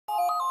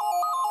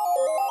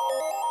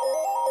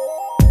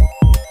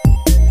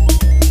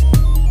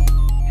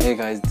Hey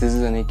guys, this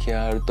is Anik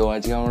here. তো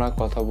আজকে আমরা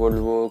কথা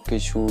বলবো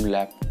কিছু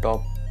ল্যাপটপ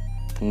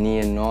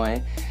নিয়ে নয়,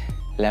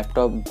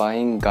 ল্যাপটপ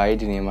বাইং গাইড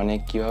নিয়ে। মানে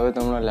কিভাবে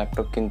তোমরা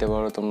ল্যাপটপ কিনতে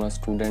পারো, তোমরা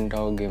স্টুডেন্ট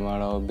হও, গেমার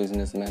হও,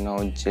 বিজনেসম্যান হও,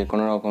 যে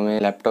কোনো রকমের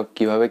ল্যাপটপ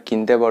কিভাবে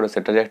কিনতে পারো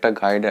সেটার একটা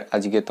গাইড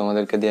আজকে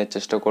তোমাদেরকে দেওয়ার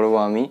চেষ্টা করবো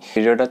আমি।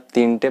 ভিডিওটা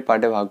 3টে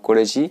পার্টে ভাগ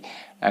করেছি।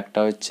 একটা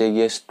হচ্ছে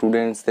গিয়ে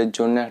স্টুডেন্টসদের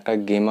জন্য, একটা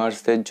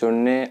গেমার্সদের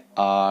জন্যে,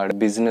 আর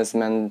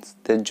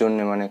বিজনেসম্যানদের জন্য,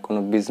 মানে কোনো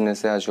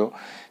বিজনেসে আছো।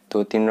 তো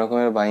 3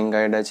 রকমের বাইং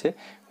গাইড আছে।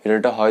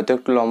 ভিডিওটা হয়তো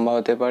একটু লম্বা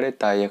হতে পারে,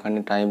 তাই এখানে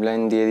টাইম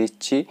লাইন দিয়ে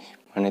দিচ্ছি,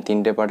 মানে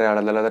 3টে পার্টের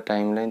আলাদা আলাদা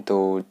টাইম লাইন। তো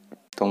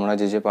তোমরা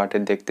যে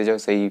পার্টের দেখতে চাও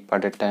সেই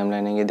পার্টের টাইম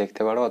লাইনে গিয়ে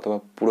দেখতে পারো, অথবা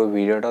পুরো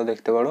ভিডিওটাও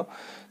দেখতে পারো।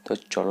 তো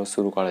চলো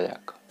শুরু করা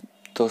যাক।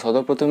 তো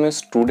সর্বপ্রথমে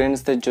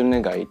স্টুডেন্টসদের জন্য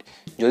গাইড।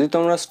 যদি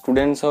তোমরা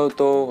স্টুডেন্টস হও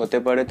তো হতে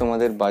পারে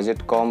তোমাদের বাজেট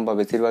কম, বা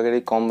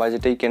বেশিরভাগেরই কম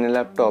বাজেটেই কেনে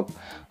ল্যাপটপ।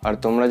 আর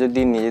তোমরা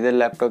যদি নিজেদের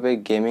ল্যাপটপে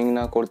গেমিং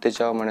না করতে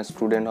চাও, মানে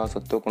স্টুডেন্ট হওয়া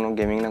সত্ত্বেও কোনো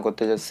গেমিং না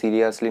করতে চাও,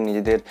 সিরিয়াসলি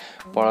নিজেদের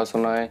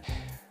পড়াশোনায়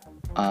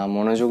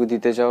মনোযোগ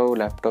দিতে চাও,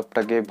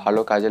 ল্যাপটপটাকে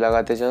ভালো কাজে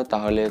লাগাতে চাও,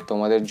 তাহলে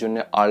তোমাদের জন্য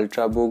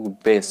আলট্রাবুক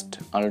বেস্ট।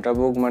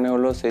 আলট্রাবুক মানে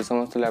হলো সেই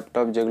সমস্ত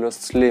ল্যাপটপ যেগুলো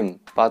স্লিম,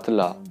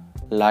 পাতলা,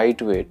 লাইট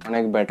ওয়েট,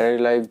 অনেক ব্যাটারি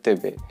লাইফ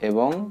দেবে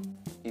এবং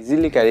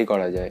ইজিলি ক্যারি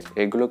করা যায়।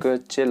 এগুলোকে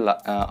হচ্ছে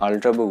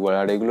আলট্রাবুক বলে।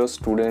 আর এগুলো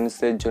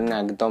স্টুডেন্টসদের জন্য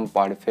একদম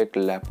পারফেক্ট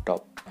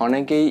ল্যাপটপ।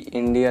 অনেকেই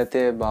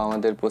ইন্ডিয়াতে বা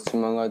আমাদের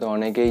পশ্চিমবঙ্গে হয়তো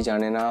অনেকেই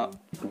জানে না,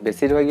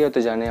 বেশিরভাগই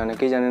হয়তো জানে,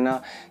 অনেকেই জানে না।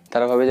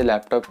 তারা ভাবে যে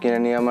ল্যাপটপ কিনে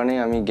নেওয়া মানে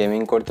আমি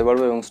গেমিং করতে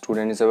পারবো এবং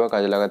স্টুডেন্ট হিসেবেও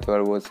কাজে লাগাতে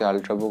পারবো, সে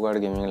আলট্রাবুক আর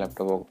গেমিং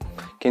ল্যাপটপ হোক।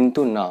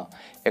 কিন্তু না,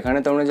 এখানে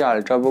তোমরা যে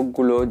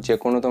আলট্রাবুকগুলো, যে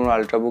কোনো তোমরা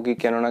আলট্রাবুকই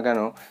কেনো না কেন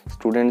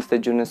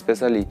স্টুডেন্টসদের জন্য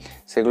স্পেশালি,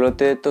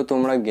 সেগুলোতে তো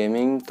তোমরা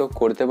গেমিং তো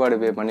করতে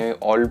পারবে, মানে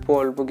অল্প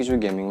অল্প কিছু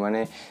গেমিং,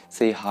 মানে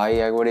সেই হাই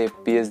একবারে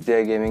FPS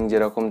দেওয়া গেমিং,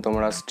 যেরকম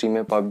তোমরা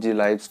স্ট্রিমে পাবজি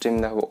লাইভ স্ট্রিম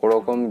দেখো,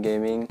 ওরকম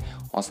গেমিং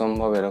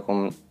অসম্ভব এরকম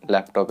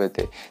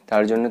ল্যাপটপেতে।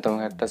 তার জন্য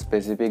তোমাকে একটা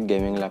স্পেসিফিক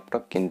গেমিং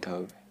ল্যাপটপ কিনতে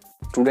হবে।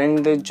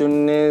 স্টুডেন্টদের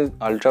জন্যে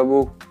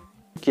আলট্রাবুক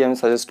কি আমি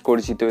সাজেস্ট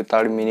করছি, তো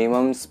তার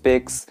মিনিমাম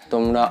স্পেক্স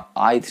তোমরা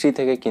i3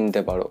 থেকে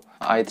কিনতে পারো।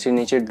 i3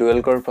 নিচে ডুয়েল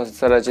কোর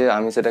প্রসেসর আছে,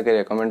 আমি সেটাকে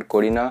রেকমেন্ড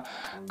করি না,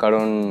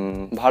 কারণ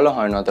ভালো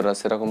হয় না অতটা,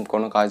 সেরকম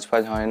কোনো কাজ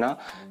ফাজ হয় না।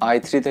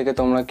 i3 থেকে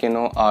তোমরা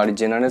কেনো। আর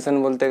জেনারেশন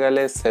বলতে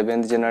গেলে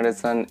 7th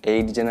generation,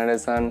 8th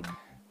generation,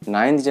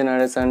 9th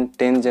generation,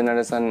 10th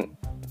generation.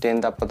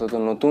 10th আপাতত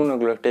নতুন,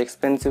 ওগুলো একটু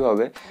এক্সপেন্সিভ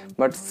হবে,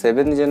 বাট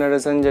 7th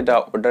জেনারেশন যেটা,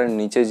 ওটার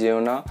নিচে যেও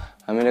না।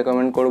 আমি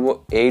রেকমেন্ড করবো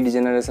 8th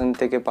জেনারেশন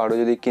থেকে পারো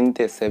যদি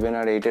কিনতে, 7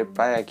 আর 8-এর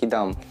প্রায় একই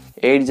দাম।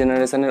 8th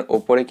জেনারেশনের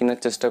ওপরে কেনার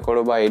চেষ্টা করো,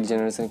 বা 8th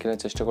জেনারেশন কেনার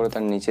চেষ্টা করো,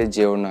 তার নিচে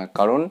যেও না।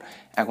 কারণ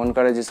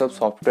এখনকার যেসব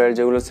সফটওয়্যার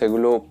যেগুলো,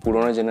 সেগুলো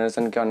পুরোনো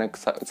জেনারেশনকে অনেক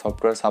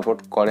সফটওয়্যার সাপোর্ট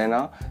করে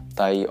না,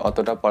 তাই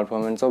অতটা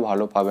পারফরমেন্সও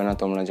ভালো পাবে না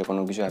তোমরা যে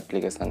কোনো কিছু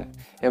অ্যাপ্লিকেশানে।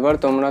 এবার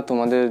তোমরা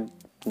তোমাদের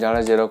যারা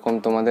যেরকম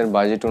তোমাদের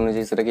বাজেট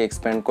অনুযায়ী সেটাকে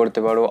এক্সপ্যান্ড করতে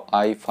পারো,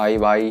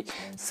 i5,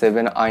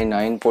 i7,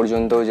 i9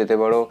 পর্যন্তও যেতে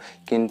পারো,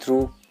 কিন্তু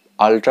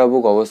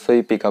আলট্রাবুক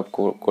অবশ্যই পিক আপ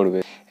করবে।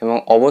 এবং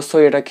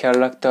অবশ্যই এটা খেয়াল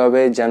রাখতে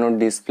হবে যেন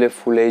ডিসপ্লে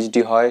ফুল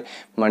এইচডি হয়,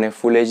 মানে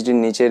ফুল এইচডির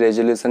নিচে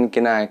রেজলিউশন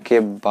কিনা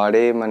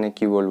একেবারে, মানে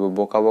কি বলবো,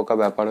 বোকা বোকা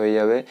ব্যাপার হয়ে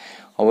যাবে।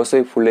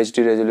 অবশ্যই ফুল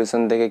এইচডি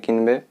রেজলিউশন থেকে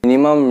কিনবে।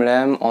 মিনিমাম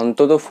র্যাম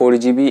অন্তত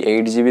 4GB,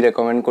 8GB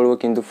রেকমেন্ড করবো,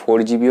 কিন্তু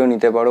 4GBও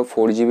নিতে পারো।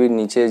 4GBর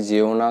নিচে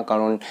যেও না,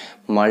 কারণ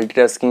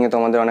মাল্টিটাস্কিংয়ে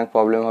তোমাদের অনেক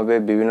প্রবলেম হবে,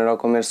 বিভিন্ন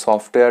রকমের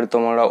সফটওয়্যার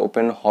তোমরা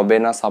ওপেন হবে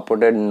না,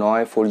 সাপোর্টেড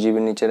নয়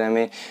 4GBর নিচে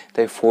র্যামে,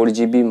 তাই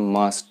 4GB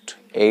মাস্ট।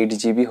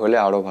 8GB হলে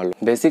আরও ভালো।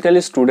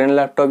 বেসিক্যালি স্টুডেন্ট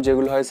ল্যাপটপ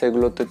যেগুলো হয়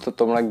সেগুলোতে তো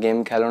তোমরা গেম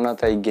খেলো না,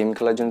 তাই গেম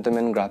খেলার জন্য তো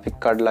মেন গ্রাফিক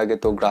কার্ড লাগে।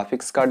 তো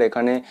গ্রাফিক্স কার্ড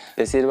এখানে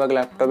বেশিরভাগ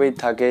ল্যাপটপেই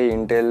থাকে।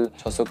 ইন্টেল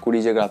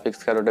 620 যে গ্রাফিক্স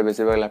কার্ড, ওটা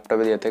বেশিরভাগ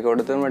ল্যাপটপে দিয়ে থাকে,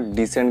 ওটাতে তোমরা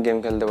ডিসেন্ট গেম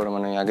খেলতে পারো,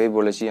 মানে আগেই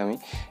বলেছি আমি।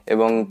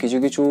 এবং কিছু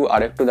কিছু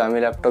আরেকটু দামি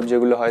ল্যাপটপ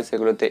যেগুলো হয়,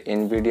 সেগুলোতে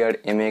এনভিডিয়ার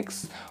MX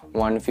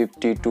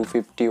 150,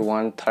 250,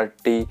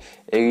 130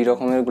 এই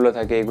রকমেরগুলো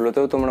থাকে,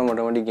 এগুলোতেও তোমরা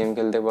মোটামুটি গেম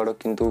খেলতে পারো,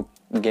 কিন্তু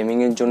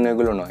গেমিংয়ের জন্য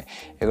এগুলো নয়।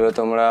 এগুলো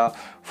তোমরা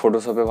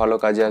ফটোশপে ভালো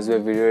কাজে আসবে,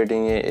 ভিডিও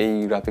এডিটিংয়ে এই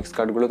গ্রাফিক্স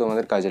কার্ডগুলো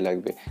তোমাদের কাজে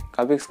লাগবে।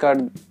 গ্রাফিক্স কার্ড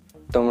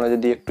তোমরা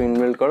যদি একটু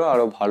ইনবিল্ড করো,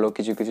 আরও ভালো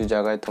কিছু কিছু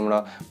জায়গায় তোমরা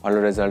ভালো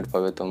রেজাল্ট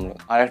পাবে তোমরা।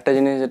 আর একটা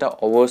জিনিস যেটা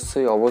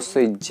অবশ্যই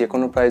অবশ্যই যে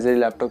কোনো প্রাইসেরই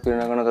ল্যাপটপ কিনে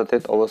না কেন তাতে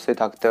অবশ্যই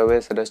থাকতে হবে,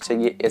 সেটা হচ্ছে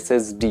গিয়ে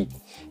SSD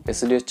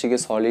হচ্ছে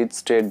গিয়ে সলিড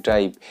স্টেট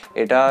ড্রাইভ।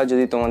 এটা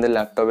যদি তোমাদের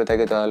ল্যাপটপে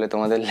থাকে, তাহলে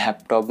তোমাদের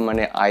ল্যাপটপ,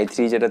 মানে i3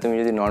 যেটা তুমি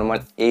যদি নর্মাল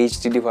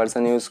HDD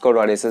ভার্সান ইউজ করো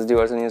আর SSD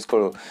ভার্সান ইউজ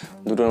করো,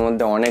 দুটোর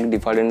মধ্যে অনেক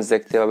ডিফারেন্স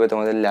দেখতে পাবে।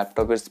 তোমাদের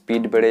ল্যাপটপের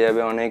স্পিড বেড়ে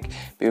যাবে অনেক,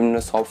 বিভিন্ন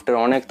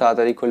সফটওয়্যার অনেক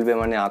তাড়াতাড়ি খুলবে,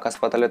 মানে আকাশ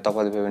পাতালের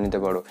তফাৎ ভেবে নিতে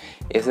পারো।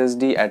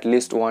 SSD অ্যাটলিস্ট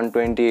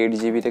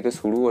 128GB থেকে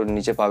শুরু, ওর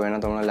নিচে পাবে না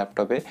তোমরা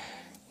ল্যাপটপে।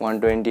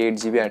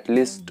 128GB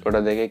অ্যাটলিস্ট ওটা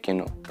দেখে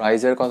কেনো।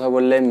 প্রাইসের কথা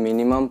বললে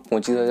মিনিমাম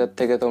 25,000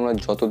 থেকে তোমরা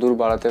যত দূর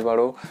বাড়াতে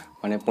পারো,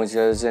 মানে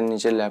 25,000-এর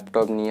নিচে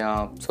ল্যাপটপ নিয়ে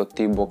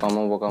সত্যি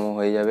বোকামো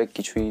হয়ে যাবে,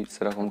 কিছুই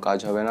সেরকম কাজ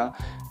হবে না।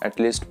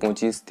 অ্যাটলিস্ট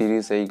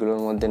 25-30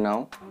 এইগুলোর মধ্যে নাও,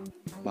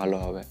 ভালো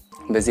হবে।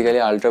 বেসিক্যালি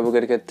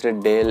আলট্রাবুকের ক্ষেত্রে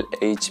ডেল,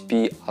 HP,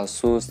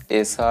 আসুস,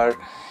 এসার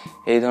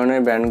এই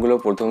ধরনের ব্র্যান্ডগুলো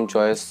প্রথম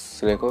চয়েস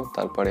রেখো,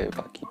 তারপরে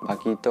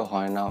বাকি তো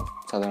হয় না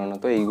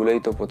সাধারণত, এইগুলোই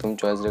তো প্রথম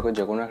চয়েস রেখো।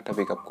 যে কোনো একটা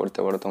পিক আপ করতে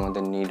পারো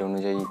তোমাদের নিড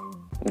অনুযায়ী,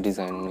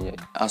 ডিজাইন অনুযায়ী।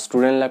 আর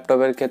স্টুডেন্ট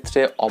ল্যাপটপের ক্ষেত্রে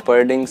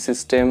অপারেটিং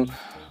সিস্টেম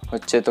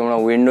হচ্ছে তোমরা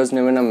উইন্ডোজ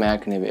নেবে না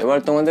ম্যাক নেবে, এবার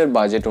তোমাদের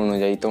বাজেট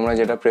অনুযায়ী তোমরা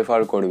যেটা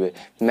প্রেফার করবে।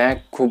 ম্যাক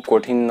খুব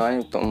কঠিন নয়,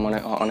 তো মানে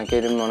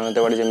অনেকের মনে হতে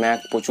পারে যে ম্যাক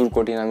প্রচুর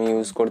কঠিন, আমি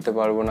ইউজ করতে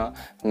পারবো না,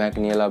 ম্যাক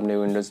নিয়ে লাভ নেই,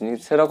 উইন্ডোজ নিয়ে,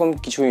 সেরকম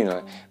কিছুই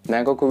নয়।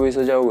 ম্যাকও খুবই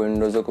সোজা,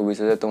 উইন্ডোজও খুবই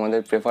সোজা, তোমাদের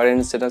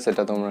প্রেফারেন্স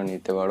সেটা তোমরা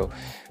নিতে পারো।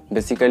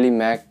 বেসিক্যালি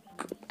ম্যাক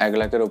 1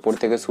 লাখের ওপর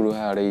থেকে শুরু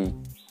হয়, আর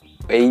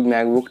এই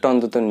ম্যাকবুকটা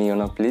অন্তত নিও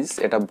না প্লিজ,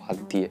 এটা বাদ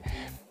দিয়ে।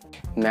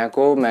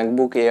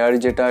 ম্যাকবুক এয়ার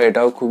যেটা,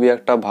 এটাও খুবই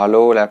একটা ভালো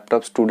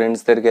ল্যাপটপ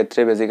স্টুডেন্টসদের ক্ষেত্রে।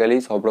 বেসিক্যালি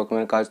সব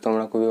রকমের কাজ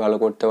তোমরা খুবই ভালো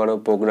করতে পারো,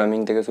 প্রোগ্রামিং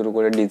থেকে শুরু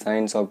করে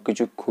ডিজাইন সব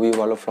কিছু খুবই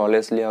ভালো,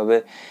 ফ্ললেসলি হবে,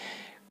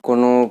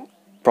 কোনো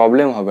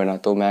প্রবলেম হবে না।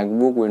 তো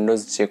ম্যাকবুক,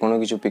 উইন্ডোজ যে কোনো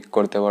কিছু পিক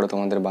করতে পারো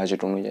তোমাদের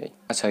বাজেট অনুযায়ী।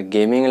 আচ্ছা,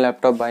 গেমিং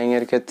ল্যাপটপ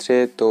বাইংয়ের ক্ষেত্রে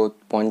তো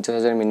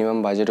 50,000 মিনিমাম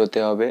বাজেট হতে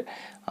হবে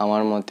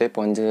আমার মতে।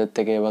 50,000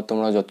 থেকে এবার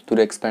তোমরা যতদূর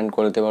এক্সপ্যান্ড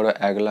করতে পারো,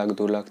 1 লাখ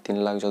 2 লাখ 3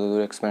 লাখ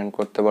যতদূর এক্সপ্যান্ড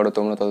করতে পারো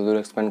তোমরা ততদূর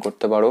এক্সপ্যান্ড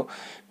করতে পারো।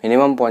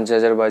 মিনিমাম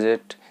 50,000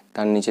 বাজেট,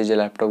 তার নিচে যে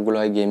ল্যাপটপগুলো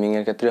হয়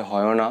গেমিংয়ের ক্ষেত্রে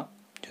হয়ও না,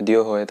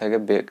 যদিও হয়ে থাকে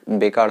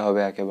বেকার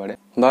হবে একেবারে।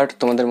 বাট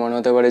তোমাদের মনে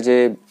হতে পারে যে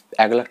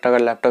 1 লাখ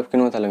টাকার ল্যাপটপ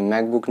কিনবো, তাহলে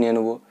ম্যাকবুক নিয়ে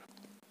নেবো।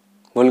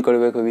 ভুল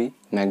করবে খুবই।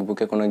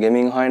 ম্যাকবুকে কোনো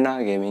গেমিং হয় না,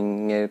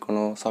 গেমিংয়ের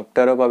কোনো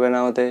সফটওয়্যারও পাবে না,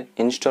 ওতে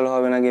ইনস্টল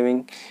হবে না, গেমিং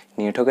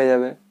নিয়ে ঠকে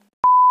যাবে।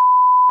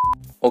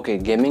 ওকে,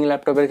 গেমিং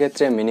ল্যাপটপের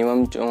ক্ষেত্রে মিনিমাম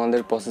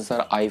আমাদের প্রসেসর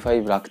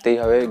i5 রাখতেই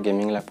হবে।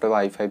 গেমিং ল্যাপটপ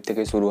i5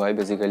 থেকে শুরু হয়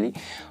বেসিক্যালি।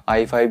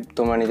 i5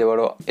 তোমরা নিতে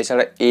পারো,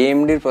 এছাড়া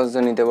AMDর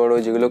প্রসেসর নিতে পারো,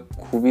 যেগুলো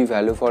খুবই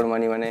ভ্যালু ফর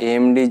মানি। মানে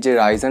AMDর যে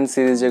রাইজেন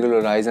সিরিজ, যেগুলো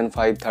Ryzen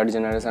 5 third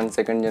generation,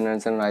 second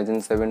generation, Ryzen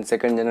 7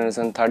 second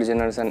generation, third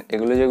generation,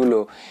 এগুলো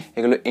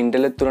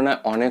ইন্টেলের তুলনায়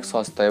অনেক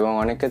সস্তা এবং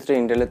অনেক ক্ষেত্রে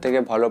ইন্টেলের থেকে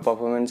ভালো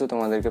পারফরমেন্সও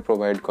তোমাদেরকে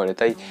প্রোভাইড করে।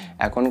 তাই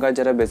এখনকার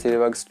যারা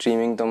বেশিরভাগ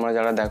স্ট্রিমিং তোমরা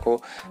যারা দেখো,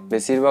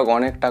 বেশিরভাগ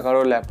অনেক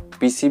টাকারও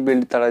পিসি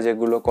বিল্ড তারা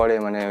যেগুলো করে,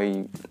 মানে ওই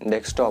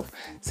ডেস্কটপ,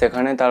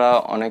 সেখানে তারা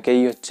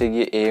অনেকেই হচ্ছে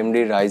গিয়ে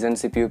AMDর রাইজেন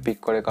CPU পিক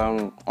করে, কারণ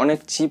অনেক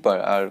চিপার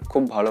আর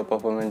খুব ভালো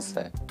পারফরমেন্স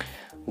দেয়।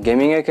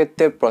 গেমিংয়ের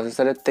ক্ষেত্রে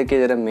প্রসেসরের থেকে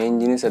যেটা মেইন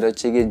জিনিস, সেটা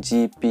হচ্ছে গিয়ে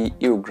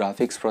GPU,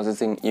 graphics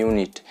processing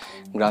unit.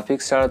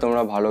 Graphics ছাড়া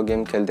তোমরা ভালো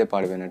গেম খেলতে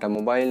পারবে না। এটা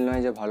মোবাইল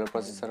নয় যে ভালো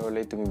প্রসেসর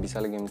হলেই তুমি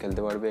বিশাল গেম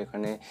খেলতে পারবে,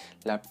 এখানে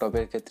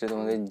ল্যাপটপের ক্ষেত্রে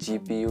তোমাদের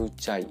GPU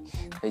চাই।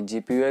 এই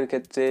GPU এর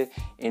ক্ষেত্রে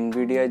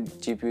এনভিডিয়ার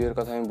GPU এর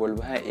কথা আমি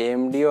বলবো, হ্যাঁ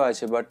AMDও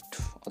আছে, বাট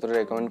অতটা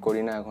রেকমেন্ড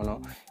করি না এখনও,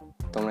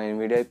 তোমরা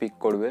এনভিডিয়ায় পিক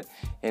করবে।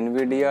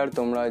 এনভিডিয়ার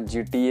তোমরা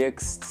GTX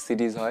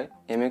সিরিজ হয়,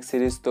 MX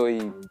সিরিজ তো ওই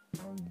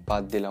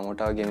বাদ দিলাম,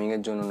 ওটা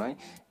গেমিংয়ের জন্য নয়।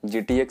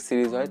 GTX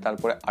সিরিজ হয়,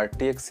 তারপরে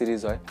RTX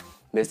সিরিজ হয়।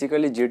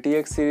 বেসিক্যালি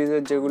GTX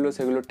সিরিজের যেগুলো,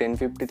 সেগুলো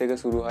 1050 থেকে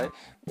শুরু হয়,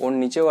 ওর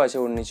নিচেও আছে,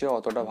 ওর নিচেও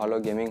অতটা ভালো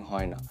গেমিং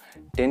হয় না।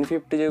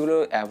 1050 যেগুলো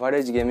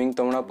অ্যাভারেজ গেমিং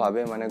তোমরা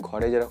পাবে, মানে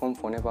ঘরে যেরকম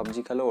ফোনে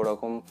পাবজি খেলো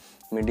ওরকম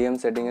মিডিয়াম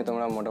সেটিংয়ে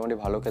তোমরা মোটামুটি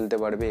ভালো খেলতে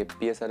পারবে।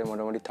 FPS আরে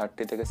মোটামুটি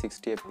 30 থেকে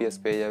 60 FPS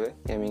পেয়ে যাবে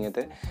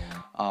গেমিংয়েতে।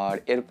 আর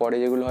এরপরে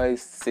যেগুলো হয়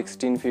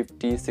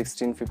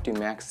 1650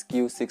 ম্যাক্স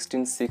কিউ,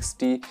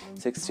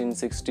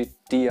 1660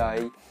 Ti,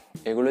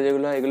 এগুলো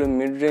যেগুলো হয় এগুলো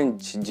মিড রেঞ্জ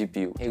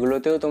GPU,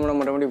 এগুলোতেও তোমরা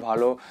মোটামুটি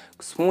ভালো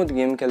স্মুথ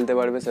গেম খেলতে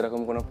পারবে,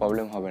 সেরকম কোনো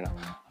প্রবলেম হবে না।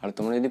 আর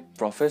তোমরা যদি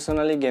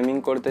প্রফেশনালি গেমিং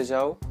করতে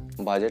চাও,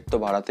 বাজেট তো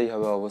বাড়াতেই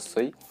হবে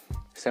অবশ্যই,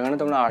 সেখানে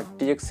তোমরা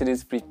RTX সিরিজ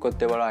পিক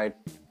করতে পারো।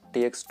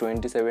 RTX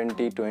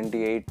 2070,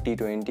 2080,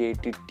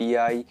 2080 Ti,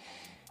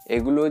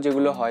 এগুলো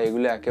যেগুলো হয়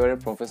এগুলো একেবারে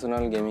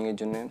প্রফেশনাল গেমিংয়ের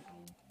জন্য।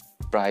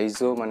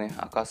 প্রাইসও মানে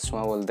আকাশ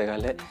ছোঁয়া বলতে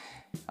গেলে,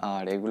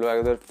 আর এগুলো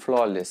একদম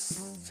ফ্ললেস,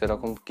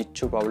 সেরকম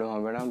কিচ্ছু প্রবলেম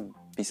হবে না,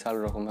 বিশাল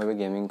রকমভাবে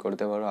গেমিং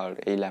করতে পারো। আর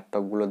এই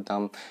ল্যাপটপগুলোর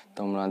দাম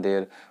তোমাদের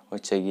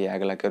হচ্ছে গিয়ে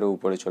 1 লাখেরও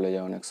উপরে চলে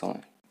যায় অনেক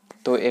সময়।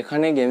 তো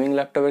এখানে গেমিং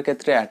ল্যাপটপের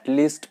ক্ষেত্রে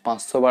অ্যাটলিস্ট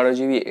 512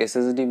 GB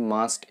SSD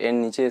মাস্ট, এর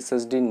নিচে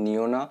SSD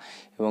নিও না,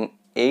 এবং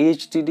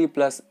HDD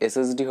প্লাস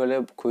SSD হলে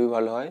খুবই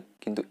ভালো হয়,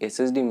 কিন্তু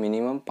SSD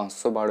মিনিমাম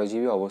 512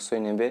 GB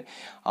অবশ্যই নেবে।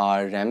 আর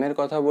র্যামের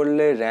কথা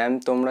বললে, র্যাম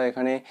তোমরা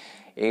এখানে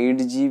 8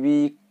 GB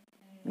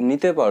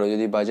নিতে পারো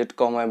যদি বাজেট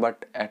কম হয়, বাট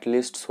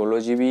অ্যাটলিস্ট 16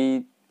 GB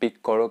পিক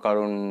করো,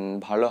 কারণ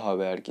ভালো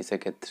হবে আর কি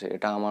সেক্ষেত্রে,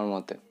 এটা আমার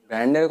মতে।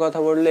 ব্র্যান্ডের কথা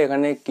বললে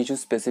এখানে কিছু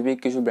স্পেসিফিক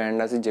কিছু ব্র্যান্ড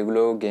আছে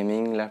যেগুলো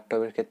গেমিং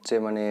ল্যাপটপের ক্ষেত্রে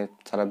মানে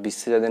সারা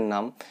বিশ্বে যাদের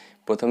নাম।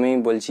 প্রথমেই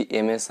বলছি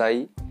MSI,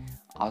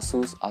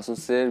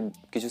 আসুসের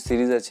কিছু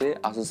সিরিজ আছে,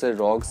 আসুসের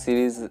রগ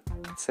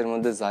সিরিজের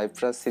মধ্যে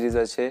জাইপ্রাস সিরিজ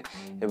আছে,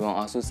 এবং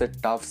আসুসের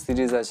টাফ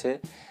সিরিজ আছে।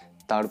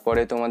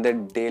 তারপরে তোমাদের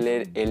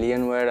ডেলের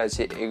এলিয়েনওয়্যার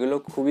আছে, এগুলো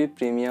খুবই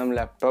প্রিমিয়াম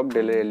ল্যাপটপ,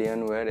 ডেলের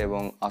এলিয়েনওয়্যার,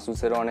 এবং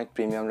আসুসেরও অনেক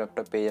প্রিমিয়াম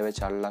ল্যাপটপ পেয়ে যাবে,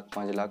 4 লাখ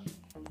 5 লাখ,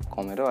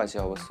 কমেরও আছে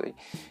অবশ্যই।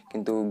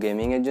 কিন্তু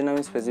গেমিংয়ের জন্য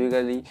আমি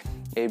স্পেসিফিক্যালি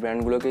এই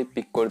ব্র্যান্ডগুলোকেই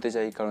পিক করতে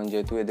চাই, কারণ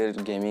যেহেতু এদের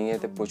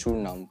গেমিংয়েতে প্রচুর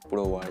নাম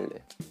পুরো ওয়ার্ল্ডে।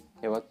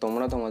 এবার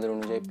তোমরা তোমাদের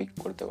অনুযায়ী পিক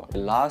করতে পারো।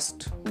 লাস্ট,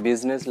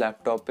 বিজনেস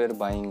ল্যাপটপের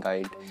বাইং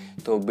গাইড।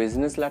 তো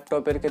বিজনেস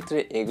ল্যাপটপের ক্ষেত্রে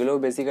এগুলোও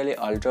বেসিক্যালি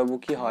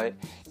আলট্রাবুকই হয়,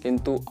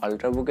 কিন্তু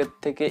আল্ট্রাবুকের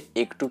থেকে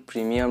একটু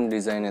প্রিমিয়াম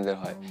ডিজাইন এদের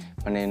হয়,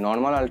 মানে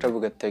নর্মাল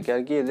আল্ট্রাবুকের থেকে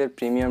আর কি এদের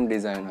প্রিমিয়াম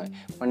ডিজাইন হয়,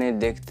 মানে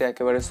দেখতে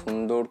একেবারে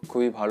সুন্দর,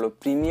 খুবই ভালো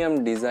প্রিমিয়াম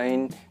ডিজাইন,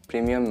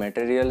 প্রিমিয়াম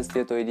ম্যাটেরিয়ালস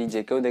দিয়ে তৈরি,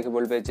 যে কেউ দেখে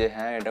বলবে যে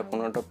হ্যাঁ এটা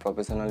কোনো একটা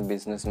প্রফেশনাল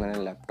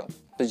বিজনেসম্যানের ল্যাপটপ।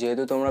 তো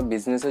যেহেতু তোমরা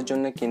বিজনেসের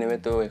জন্য কিনবে,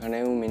 তো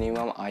এখানেও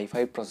মিনিমাম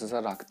i5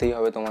 প্রসেসর রাখতেই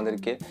হবে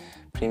তোমাদেরকে।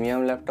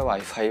 প্রিমিয়াম ল্যাপটপ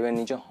i5-এর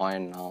নিচে হয়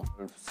না,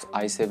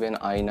 i7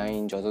 i9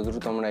 যতদূর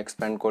তোমরা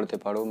এক্সপ্যান্ড করতে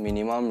পারো।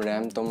 মিনিমাম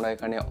র্যাম তোমরা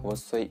এখানে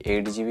অবশ্যই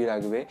 8GB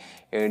রাখবে,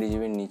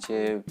 8GBর নিচে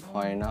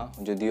হয় না,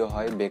 যদিও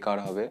হয় বেকার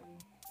হবে,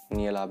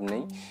 নিয়ে লাভ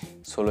নেই।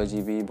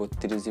 16GB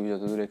 32GB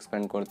যতদূর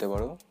এক্সপ্যান্ড করতে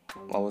পারো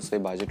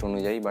অবশ্যই বাজেট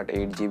অনুযায়ী, বাট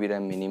 8GB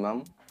র্যাম মিনিমাম।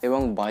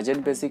 এবং বাজেট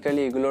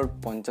বেসিক্যালি এগুলোর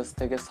 50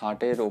 থেকে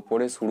 60-এর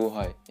ওপরে শুরু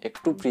হয়।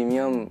 একটু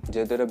প্রিমিয়াম,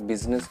 যেহেতু এটা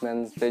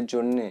বিজনেসম্যানদের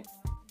জন্যে,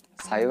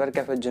 সাইবার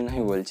ক্যাফের জন্য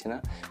আমি বলছি না,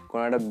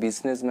 কোনো একটা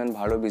বিজনেসম্যান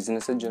ভালো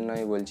বিজনেসের জন্য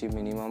আমি বলছি,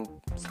 মিনিমাম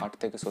 60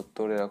 থেকে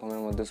 70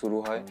 এরকমের মধ্যে শুরু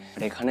হয়।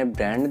 আর এখানে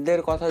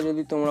ব্র্যান্ডদের কথা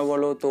যদি তোমরা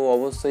বলো, তো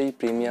অবশ্যই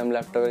প্রিমিয়াম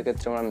ল্যাপটপের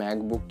ক্ষেত্রে আমরা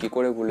ম্যাকবুক কী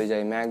করে ভুলে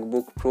যাই,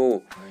 ম্যাকবুক প্রো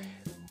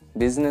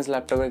বিজনেস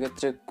ল্যাপটপের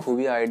ক্ষেত্রে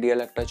খুবই আইডিয়াল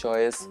একটা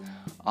চয়েস।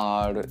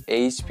 আর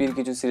এইচপির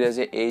কিছু সিরিজ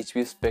আছে,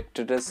 এইচপি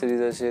স্পেকট্রেটার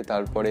সিরিজ আছে,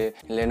 তারপরে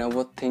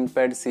Lenovo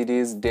ThinkPad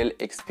series, del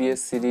XPS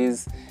series,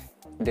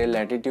 del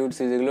Latitude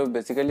series, এগুলো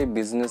বেসিক্যালি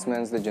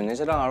বিজনেসম্যানসদের জন্য।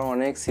 এছাড়া আরও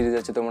অনেক সিরিজ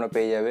আছে তোমরা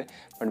পেয়ে যাবে,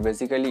 বাট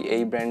বেসিক্যালি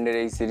এই ব্র্যান্ডের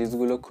এই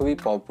সিরিজগুলো খুবই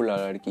পপুলার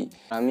আর কি,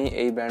 আমি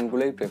এই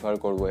ব্র্যান্ডগুলোই প্রেফার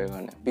করবো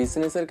এখানে।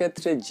 বিজনেসের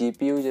ক্ষেত্রে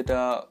জিপিইউ, যেটা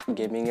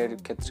গেমিংয়ের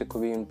ক্ষেত্রে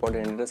খুবই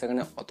ইম্পর্টেন্ট, এটা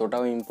সেখানে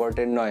অতটাও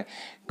ইম্পর্টেন্ট নয়,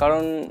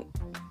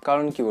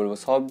 কারণ কি বলবো,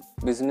 সব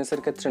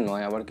বিজনেসের ক্ষেত্রে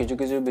নয়। আবার কিছু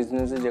কিছু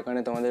বিজনেসে যেখানে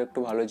তোমাদের একটু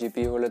ভালো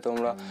জিপিইউ হলে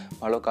তোমরা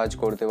ভালো কাজ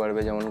করতে পারবে,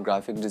 যেমন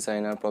graphic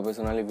designer,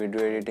 professionally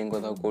video editing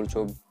কোথাও করছো,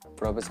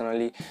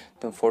 প্রফেশনালি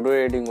ফটো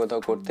এডিটিং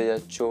কোথাও করতে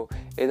যাচ্ছ,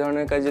 এই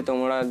ধরনের কাজে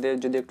তোমাদের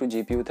যদি একটু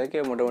জিপিইউ থাকে,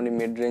 মোটামুটি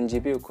মিড রেঞ্জ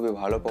জিপিইউ, খুবই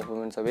ভালো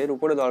পারফরমেন্স হবে, এর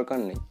উপরে দরকার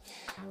নেই।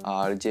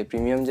 আর যে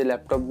প্রিমিয়াম যে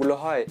ল্যাপটপগুলো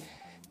হয়,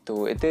 তো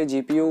এতে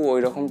জিপিইউ ওই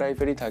রকম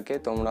টাইপেরই থাকে,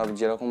 তোমরা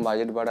যেরকম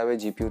বাজেট বাড়াবে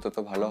জিপিইউ তত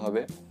ভালো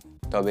হবে।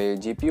 তবে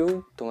জিপিইউ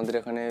তোমাদের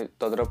এখানে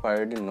ততটা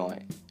প্রায়োরিটি নয়,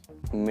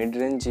 মিড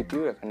রেঞ্জ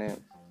জিপিইউ এখানে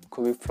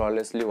খুবই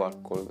ফ্ললেসলি ওয়ার্ক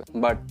করবে।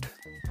 বাট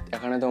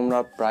এখানে তোমরা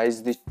প্রাইস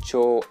দিচ্ছ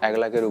 1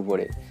 লাখের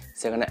উপরে,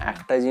 সেখানে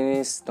একটা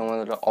জিনিস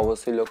তোমরা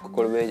অবশ্যই লক্ষ্য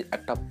করবে,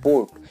 একটা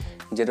পোর্ট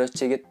যেটা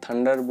হচ্ছে গিয়ে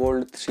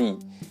থান্ডারবোল্ট 3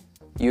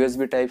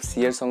 ইউএসবি টাইপ সি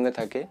এর সঙ্গে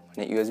থাকে,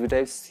 মানে ইউএসবি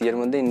টাইপ সি এর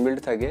মধ্যে ইনবিল্ড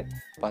থাকে,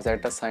 পাশে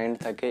একটা সাইন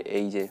থাকে,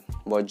 এই যে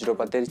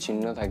বজ্রপাতের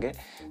চিহ্ন থাকে।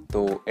 তো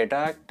এটা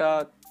একটা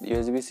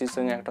ইউএসবি সির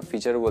সঙ্গে একটা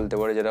ফিচার বলতে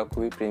পারে, যেটা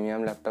খুবই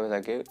প্রিমিয়াম ল্যাপটপে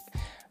থাকে।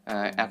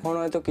 এখন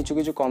হয়তো কিছু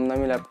কিছু কম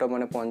দামি ল্যাপটপ,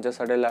 মানে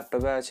 50-60-এর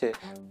ল্যাপটপে আছে,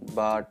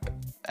 বাট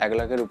 1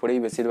 লাখের উপরেই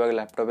বেশিরভাগ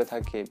ল্যাপটপে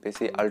থাকে,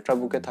 বেশি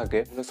আল্ট্রাবুকে থাকে।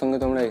 এর সঙ্গে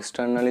তোমরা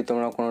এক্সটার্নালি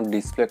তোমরা কোনো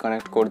ডিসপ্লে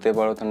কানেক্ট করতে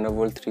পারো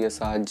থান্ডারবোল্ট 3 এর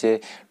সাহায্যে।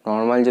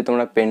 নর্মাল যে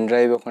তোমরা পেন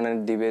ড্রাইভ ওখানে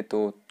দিবে, তো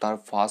তার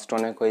ফাস্ট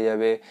অনেক হয়ে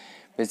যাবে,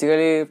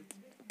 বেসিক্যালি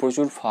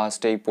প্রচুর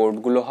ফাস্ট এই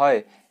পোর্টগুলো হয়।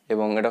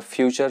 এবং এটা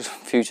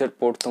ফিউচার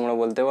পোর্ট তোমরা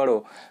বলতে পারো,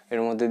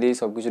 এর মধ্যে দিয়েই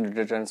সব কিছু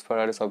ডেটা ট্রান্সফার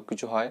আর সব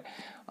কিছু হয়।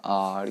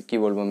 আর কি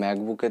বলবো,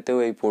 ম্যাকবুকেতেও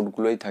এই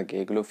পোর্টগুলোই থাকে,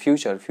 এগুলো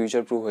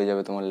ফিউচার প্রুফ হয়ে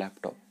যাবে তোমার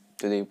ল্যাপটপ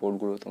যদি এই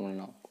পোর্টগুলো তোমরা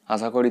নাও।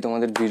 আশা করি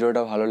তোমাদের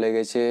ভিডিওটা ভালো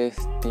লেগেছে।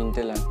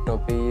 3টে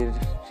ল্যাপটপের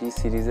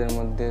সিরিজের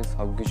মধ্যে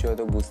সব কিছু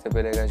হয়তো বুঝতে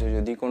পেরে গেছো,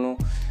 যদি কোনো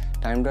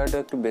টাইমটা হয়তো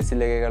একটু বেশি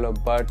লেগে গেল,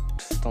 বাট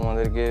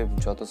তোমাদেরকে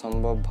যত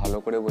সম্ভব ভালো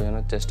করে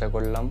বোঝানোর চেষ্টা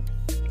করলাম।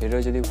 ভিডিও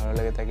যদি ভালো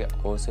লেগে থাকে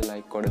অবশ্যই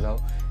লাইক করে দাও,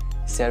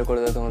 শেয়ার করে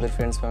দাও তোমাদের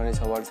ফ্রেন্ডস ফ্যামিলি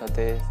সবার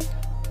সাথে,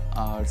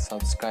 আর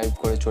সাবস্ক্রাইব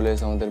করে চলে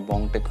এসো আমাদের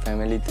বংটেক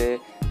ফ্যামিলিতে।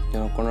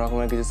 যেন কোনো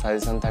রকমের কিছু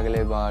সাজেশান থাকলে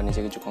বা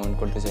নিচে কিছু কমেন্ট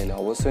করতে চাইলে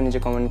অবশ্যই নিচে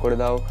কমেন্ট করে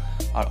দাও।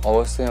 আর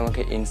অবশ্যই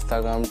আমাকে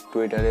ইনস্টাগ্রাম,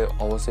 টুইটারে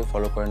অবশ্যই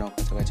ফলো করে নাও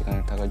কাছাকাছি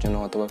কানেক্ট থাকার জন্য,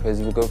 অথবা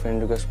ফেসবুকেও ফ্রেন্ড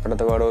রিকোয়েস্ট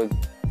পাঠাতে পারো,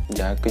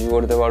 যা কিছু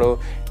করতে পারো।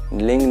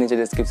 লিঙ্ক নিচে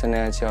ডিসক্রিপশানে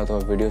আছে, অথবা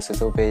ভিডিও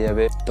শেষেও পেয়ে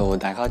যাবে। তো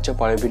দেখা হচ্ছে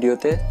পরের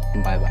ভিডিওতে,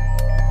 বাই বাই।